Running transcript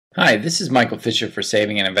Hi, this is Michael Fisher for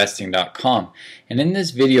SavingAndInvesting.com, and in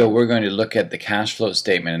this video we're going to look at the cash flow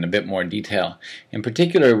statement in a bit more detail. In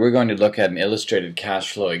particular, we're going to look at an illustrated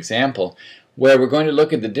cash flow example where we're going to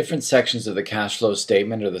look at the different sections of the cash flow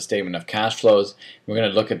statement or the statement of cash flows. We're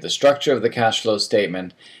going to look at the structure of the cash flow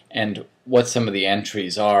statement and what some of the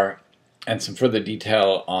entries are and some further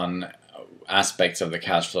detail on aspects of the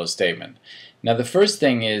cash flow statement. Now, the first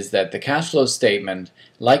thing is that the cash flow statement,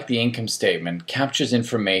 like the income statement, captures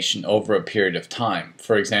information over a period of time,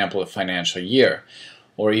 for example, a financial year,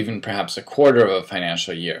 or even perhaps a quarter of a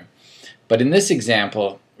financial year. But in this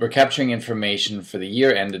example, we're capturing information for the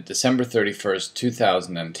year ended December 31st,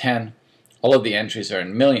 2010. All of the entries are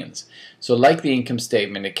in millions. So like the income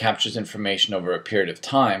statement, it captures information over a period of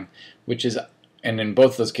time, and in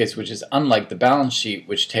both those cases, which is unlike the balance sheet,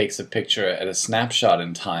 which takes a picture at a snapshot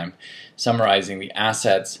in time, summarizing the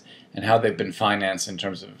assets and how they've been financed in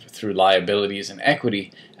terms of through liabilities and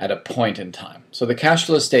equity at a point in time. So the cash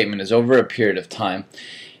flow statement is over a period of time.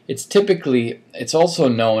 It's also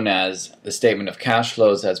known as the statement of cash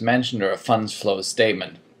flows, as mentioned, or a funds flow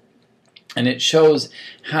statement. And it shows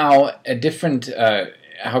how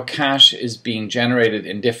how cash is being generated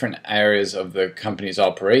in different areas of the company's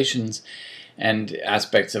operations and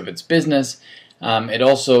aspects of its business. It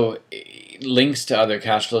also links to other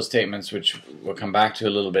cash flow statements, which we'll come back to a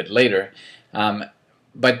little bit later.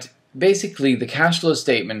 But basically, the cash flow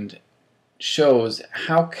statement shows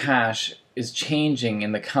how cash is changing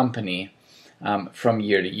in the company from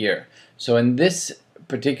year to year. So in this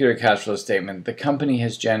particular cash flow statement, the company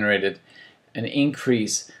has generated an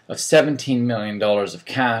increase of $17 million of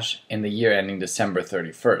cash in the year ending December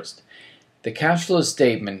 31st. The cash flow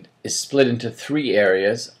statement is split into three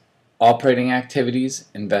areas: operating activities,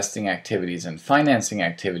 investing activities, and financing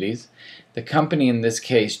activities. The company in this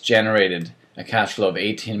case generated a cash flow of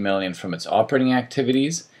 $18 million from its operating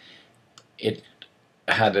activities. It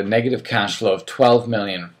had a negative cash flow of $12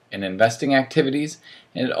 million in investing activities,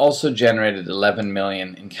 and it also generated $11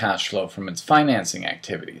 million in cash flow from its financing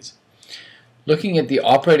activities. Looking at the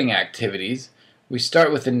operating activities, we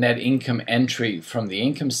start with the net income entry from the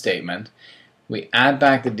income statement. We add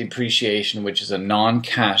back the depreciation, which is a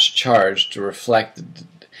non-cash charge to reflect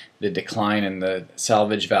the decline in the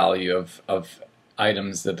salvage value of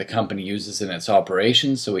items that the company uses in its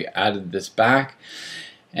operations. So we added this back.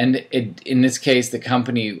 And in this case, the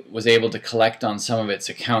company was able to collect on some of its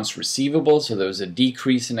accounts receivable. So there was a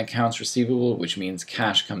decrease in accounts receivable, which means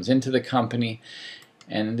cash comes into the company.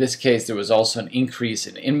 And in this case, there was also an increase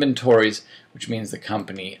in inventories, which means the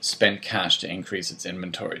company spent cash to increase its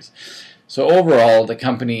inventories. So overall, the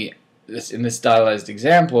company, in this stylized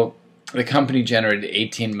example, the company generated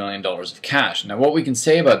 $18 million of cash. Now, what we can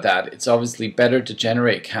say about that, it's obviously better to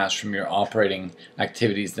generate cash from your operating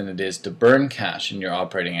activities than it is to burn cash in your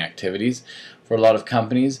operating activities for a lot of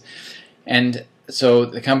companies. And so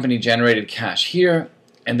the company generated cash here,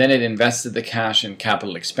 and then it invested the cash in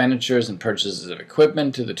capital expenditures and purchases of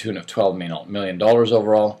equipment to the tune of $12 million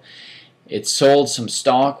overall. It sold some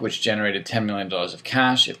stock, which generated $10 million of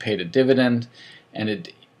cash. It paid a dividend, and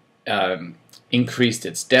it increased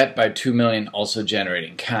its debt by $2 million, also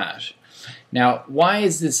generating cash. Now, why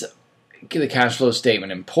is the cash flow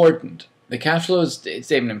statement important? The cash flow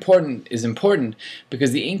statement is important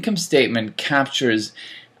because the income statement captures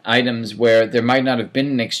items where there might not have been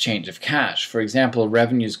an exchange of cash. For example,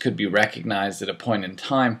 revenues could be recognized at a point in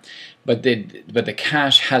time, but the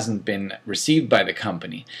cash hasn't been received by the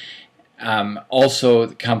company. Also,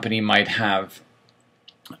 the company might have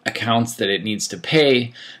accounts that it needs to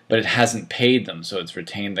pay, but it hasn't paid them, so it's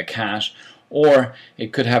retained the cash. Or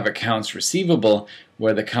it could have accounts receivable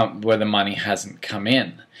where the money hasn't come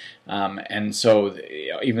in. And so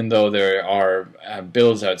even though there are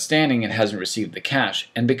bills outstanding, it hasn't received the cash.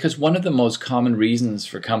 And because one of the most common reasons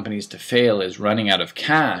for companies to fail is running out of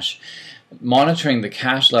cash, monitoring the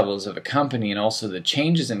cash levels of a company and also the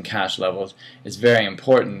changes in cash levels is very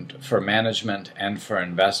important for management and for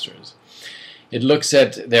investors. It looks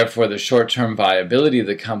at, therefore, the short-term viability of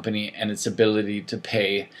the company and its ability to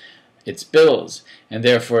pay its bills, and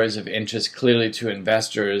therefore is of interest clearly to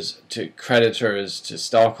investors, to creditors, to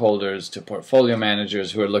stockholders, to portfolio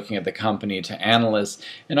managers who are looking at the company, to analysts,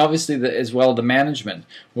 and obviously as well the management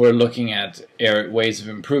who are looking at ways of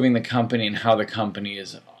improving the company and how the company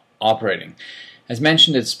is operating. As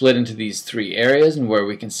mentioned, it's split into these three areas and where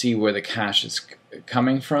we can see where the cash is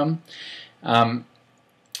coming from.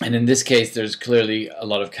 And in this case, there's clearly a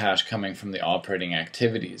lot of cash coming from the operating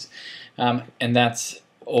activities. And that's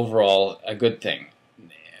overall a good thing.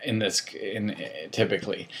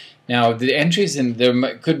 typically. Now the entries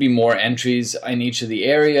could be more entries in each of the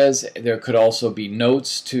areas. There could also be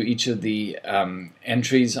notes to each of the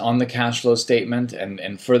entries on the cash flow statement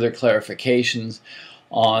and further clarifications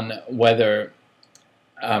on whether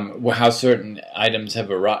how certain items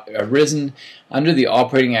have arisen. Under the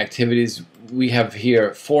operating activities, we have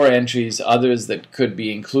here 4 entries. Others that could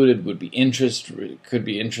be included would be interest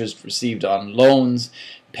received on loans,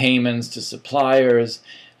 payments to suppliers,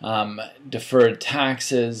 deferred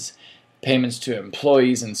taxes, payments to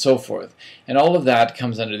employees, and so forth. And all of that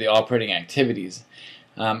comes under the operating activities.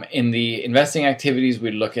 In the investing activities,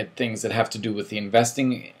 we look at things that have to do with the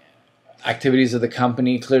investing activities of the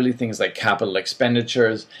company, clearly things like capital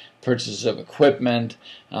expenditures, purchases of equipment,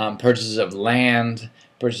 purchases of land,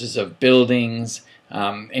 purchases of buildings,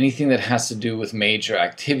 anything that has to do with major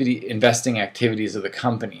investing activities of the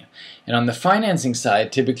company. And on the financing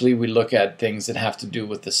side, typically we look at things that have to do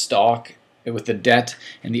with the stock, with the debt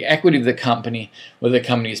and the equity of the company, whether the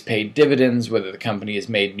company has paid dividends, whether the company has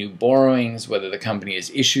made new borrowings, whether the company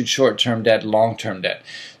has issued short-term debt, long-term debt.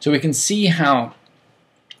 So we can see how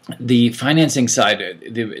the financing side,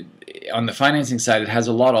 on the financing side, it has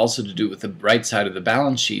a lot also to do with the right side of the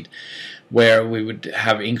balance sheet, where we would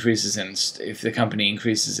have increases in, if the company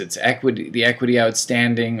increases its equity, the equity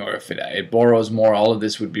outstanding, or if it borrows more, all of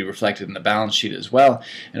this would be reflected in the balance sheet as well.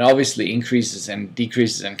 And obviously increases and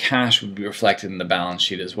decreases in cash would be reflected in the balance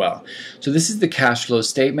sheet as well. So this is the cash flow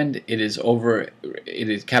statement.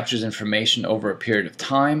 It captures information over a period of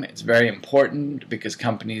time. It's very important because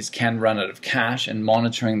companies can run out of cash, and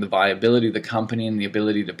monitoring the viability of the company and the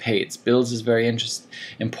ability to pay its bills is very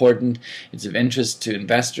important. It's of interest to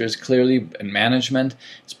investors clearly, and management.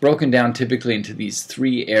 It's broken down typically into these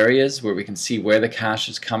 3 areas where we can see where the cash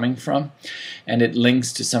is coming from, and it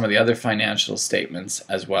links to some of the other financial statements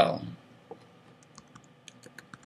as well.